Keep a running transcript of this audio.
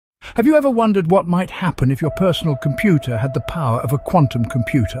Have you ever wondered what might happen if your personal computer had the power of a quantum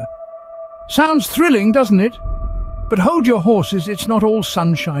computer? Sounds thrilling, doesn't it? But hold your horses, it's not all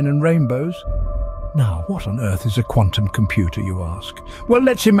sunshine and rainbows. Now, what on earth is a quantum computer, you ask? Well,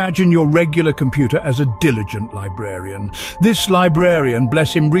 let's imagine your regular computer as a diligent librarian. This librarian,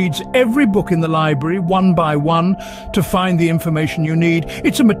 bless him, reads every book in the library one by one to find the information you need.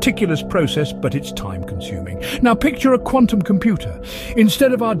 It's a meticulous process, but it's time-consuming. Now, picture a quantum computer.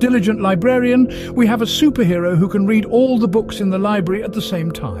 Instead of our diligent librarian, we have a superhero who can read all the books in the library at the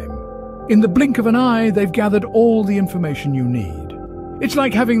same time. In the blink of an eye, they've gathered all the information you need. It's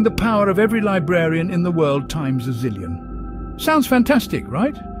like having the power of every librarian in the world times a zillion. Sounds fantastic,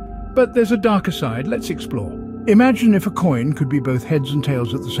 right? But there's a darker side. Let's explore. Imagine if a coin could be both heads and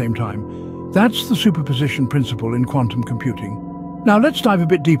tails at the same time. That's the superposition principle in quantum computing. Now let's dive a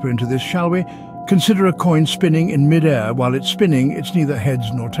bit deeper into this, shall we? Consider a coin spinning in mid-air. While it's spinning, it's neither heads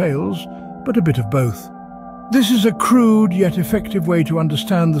nor tails, but a bit of both. This is a crude yet effective way to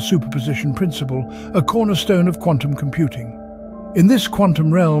understand the superposition principle, a cornerstone of quantum computing. In this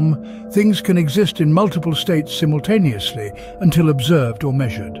quantum realm, things can exist in multiple states simultaneously until observed or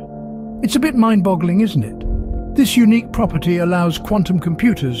measured. It's a bit mind-boggling, isn't it? This unique property allows quantum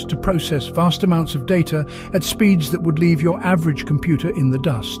computers to process vast amounts of data at speeds that would leave your average computer in the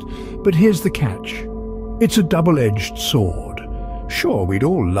dust. But here's the catch. It's a double-edged sword. Sure, we'd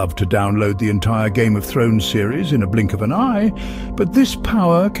all love to download the entire Game of Thrones series in a blink of an eye, but this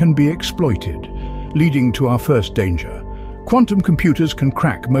power can be exploited, leading to our first danger. Quantum computers can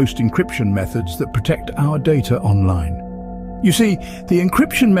crack most encryption methods that protect our data online. You see, the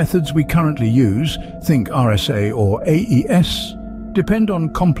encryption methods we currently use, think RSA or AES, depend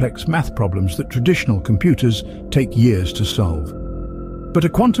on complex math problems that traditional computers take years to solve. But a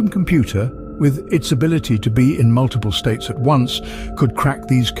quantum computer, with its ability to be in multiple states at once, could crack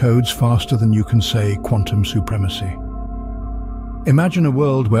these codes faster than you can say quantum supremacy. Imagine a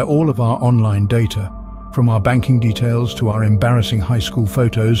world where all of our online data, from our banking details to our embarrassing high school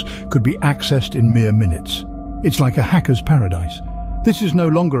photos, could be accessed in mere minutes. It's like a hacker's paradise. This is no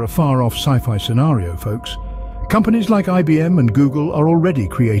longer a far-off sci-fi scenario, folks. Companies like IBM and Google are already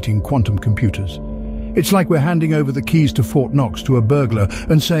creating quantum computers. It's like we're handing over the keys to Fort Knox to a burglar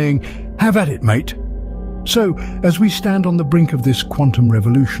and saying, "Have at it, mate." So, as we stand on the brink of this quantum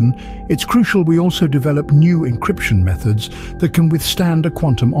revolution, it's crucial we also develop new encryption methods that can withstand a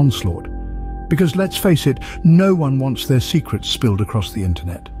quantum onslaught. Because let's face it, no one wants their secrets spilled across the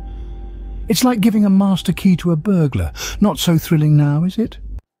internet. It's like giving a master key to a burglar. Not so thrilling now, is it?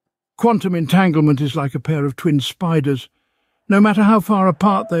 Quantum entanglement is like a pair of twin spiders. No matter how far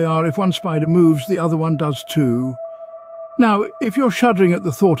apart they are, if one spider moves, the other one does too. Now, if you're shuddering at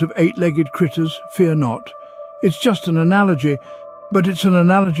the thought of eight-legged critters, fear not. It's just an analogy, but it's an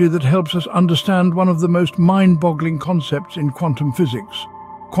analogy that helps us understand one of the most mind-boggling concepts in quantum physics.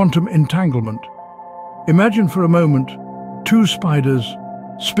 Quantum entanglement. Imagine for a moment two spiders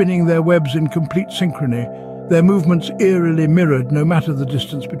spinning their webs in complete synchrony, their movements eerily mirrored no matter the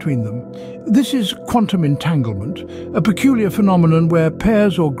distance between them. This is quantum entanglement, a peculiar phenomenon where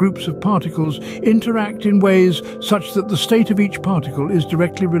pairs or groups of particles interact in ways such that the state of each particle is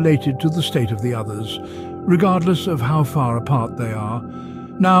directly related to the state of the others, regardless of how far apart they are.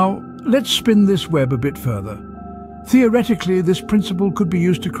 Now, let's spin this web a bit further. Theoretically, this principle could be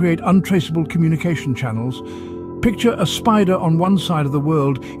used to create untraceable communication channels. Picture a spider on one side of the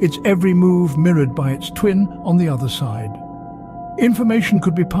world, its every move mirrored by its twin on the other side. Information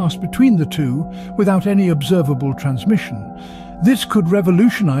could be passed between the two without any observable transmission. This could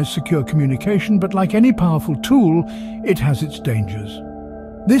revolutionize secure communication, but like any powerful tool, it has its dangers.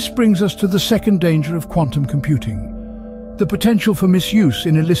 This brings us to the second danger of quantum computing, the potential for misuse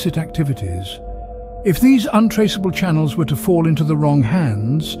in illicit activities. If these untraceable channels were to fall into the wrong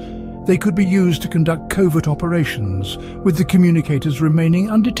hands, they could be used to conduct covert operations, with the communicators remaining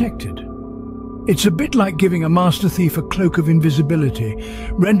undetected. It's a bit like giving a master thief a cloak of invisibility,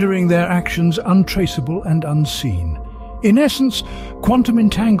 rendering their actions untraceable and unseen. In essence, quantum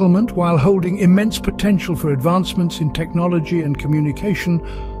entanglement, while holding immense potential for advancements in technology and communication,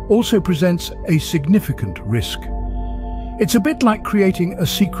 also presents a significant risk. It's a bit like creating a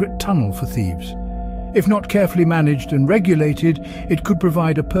secret tunnel for thieves. If not carefully managed and regulated, it could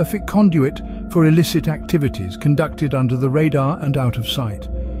provide a perfect conduit for illicit activities conducted under the radar and out of sight.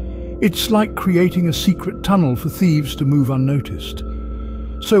 It's like creating a secret tunnel for thieves to move unnoticed.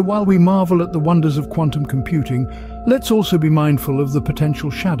 So while we marvel at the wonders of quantum computing, let's also be mindful of the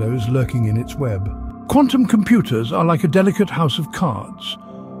potential shadows lurking in its web. Quantum computers are like a delicate house of cards.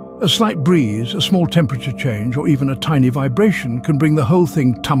 A slight breeze, a small temperature change, or even a tiny vibration can bring the whole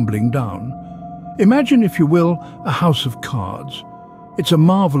thing tumbling down. Imagine, if you will, a house of cards. It's a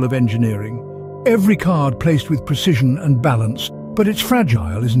marvel of engineering. Every card placed with precision and balance, but it's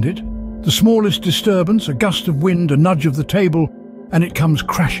fragile, isn't it? The smallest disturbance, a gust of wind, a nudge of the table, and it comes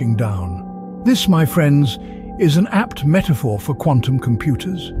crashing down. This, my friends, is an apt metaphor for quantum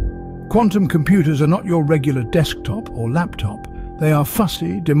computers. Quantum computers are not your regular desktop or laptop. They are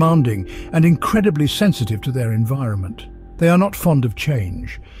fussy, demanding, and incredibly sensitive to their environment. They are not fond of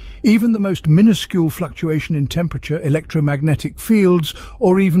change. Even the most minuscule fluctuation in temperature, electromagnetic fields,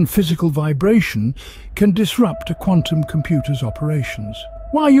 or even physical vibration can disrupt a quantum computer's operations.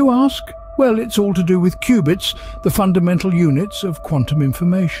 Why, you ask? Well, it's all to do with qubits, the fundamental units of quantum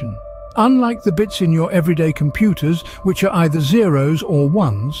information. Unlike the bits in your everyday computers, which are either zeros or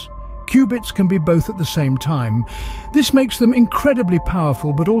ones, qubits can be both at the same time. This makes them incredibly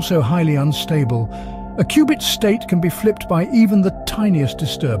powerful but also highly unstable. A qubit state can be flipped by even the tiniest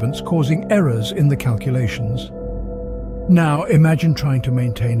disturbance, causing errors in the calculations. Now, imagine trying to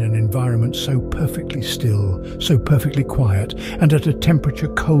maintain an environment so perfectly still, so perfectly quiet, and at a temperature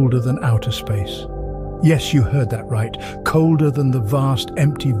colder than outer space. Yes, you heard that right, colder than the vast,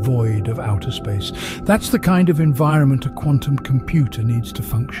 empty void of outer space. That's the kind of environment a quantum computer needs to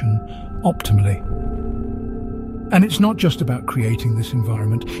function optimally. And it's not just about creating this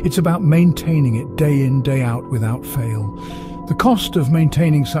environment, it's about maintaining it day in, day out without fail. The cost of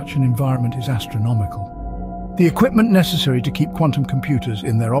maintaining such an environment is astronomical. The equipment necessary to keep quantum computers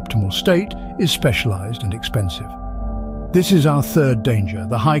in their optimal state is specialized and expensive. This is our third danger,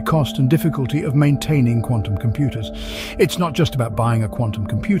 the high cost and difficulty of maintaining quantum computers. It's not just about buying a quantum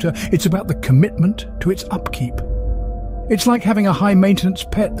computer, it's about the commitment to its upkeep. It's like having a high-maintenance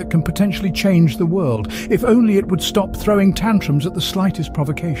pet that can potentially change the world, if only it would stop throwing tantrums at the slightest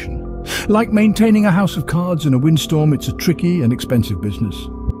provocation. Like maintaining a house of cards in a windstorm, it's a tricky and expensive business.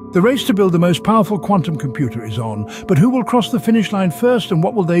 The race to build the most powerful quantum computer is on, but who will cross the finish line first, and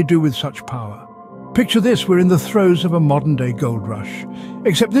what will they do with such power? Picture this, we're in the throes of a modern-day gold rush.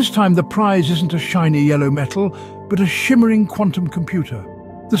 Except this time the prize isn't a shiny yellow metal, but a shimmering quantum computer.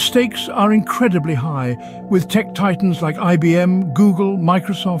 The stakes are incredibly high, with tech titans like IBM, Google,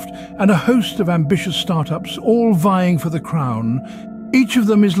 Microsoft, and a host of ambitious startups all vying for the crown. Each of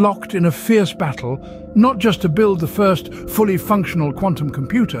them is locked in a fierce battle, not just to build the first fully functional quantum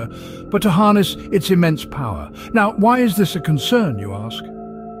computer, but to harness its immense power. Now, why is this a concern, you ask?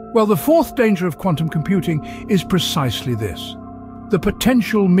 Well, the fourth danger of quantum computing is precisely this: the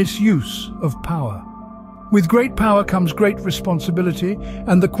potential misuse of power. With great power comes great responsibility,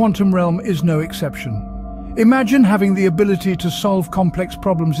 and the quantum realm is no exception. Imagine having the ability to solve complex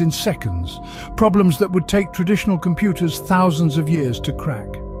problems in seconds, problems that would take traditional computers thousands of years to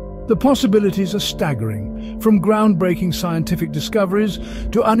crack. The possibilities are staggering, from groundbreaking scientific discoveries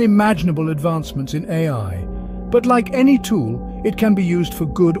to unimaginable advancements in AI. But like any tool, it can be used for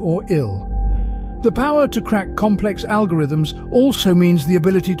good or ill. The power to crack complex algorithms also means the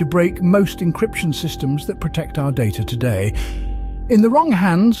ability to break most encryption systems that protect our data today. In the wrong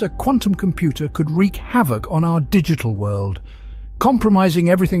hands, a quantum computer could wreak havoc on our digital world, compromising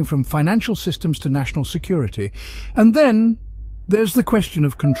everything from financial systems to national security. And then there's the question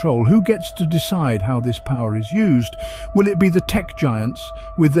of control. Who gets to decide how this power is used? Will it be the tech giants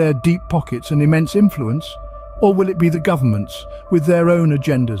with their deep pockets and immense influence? Or will it be the governments with their own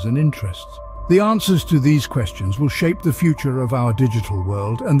agendas and interests? The answers to these questions will shape the future of our digital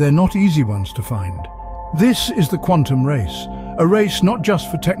world, and they're not easy ones to find. This is the quantum race, a race not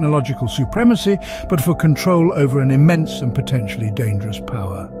just for technological supremacy, but for control over an immense and potentially dangerous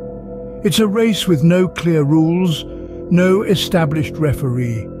power. It's a race with no clear rules, no established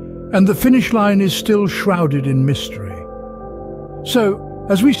referee, and the finish line is still shrouded in mystery. So,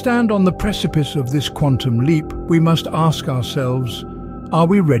 as we stand on the precipice of this quantum leap, we must ask ourselves, are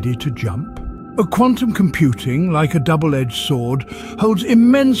we ready to jump? Quantum computing, like a double-edged sword, holds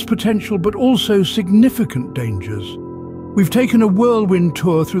immense potential but also significant dangers. We've taken a whirlwind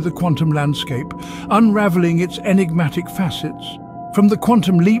tour through the quantum landscape, unraveling its enigmatic facets. From the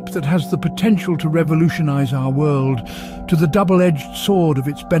quantum leap that has the potential to revolutionize our world, to the double-edged sword of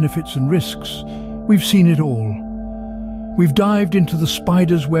its benefits and risks, we've seen it all. We've dived into the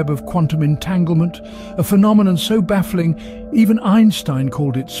spider's web of quantum entanglement, a phenomenon so baffling, even Einstein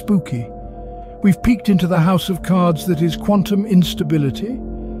called it spooky. We've peeked into the house of cards that is quantum instability,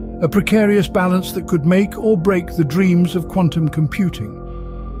 a precarious balance that could make or break the dreams of quantum computing.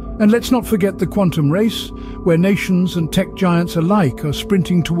 And let's not forget the quantum race, where nations and tech giants alike are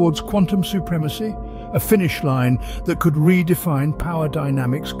sprinting towards quantum supremacy, a finish line that could redefine power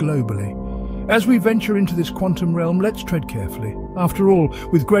dynamics globally. As we venture into this quantum realm, let's tread carefully. After all,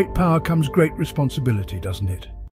 with great power comes great responsibility, doesn't it?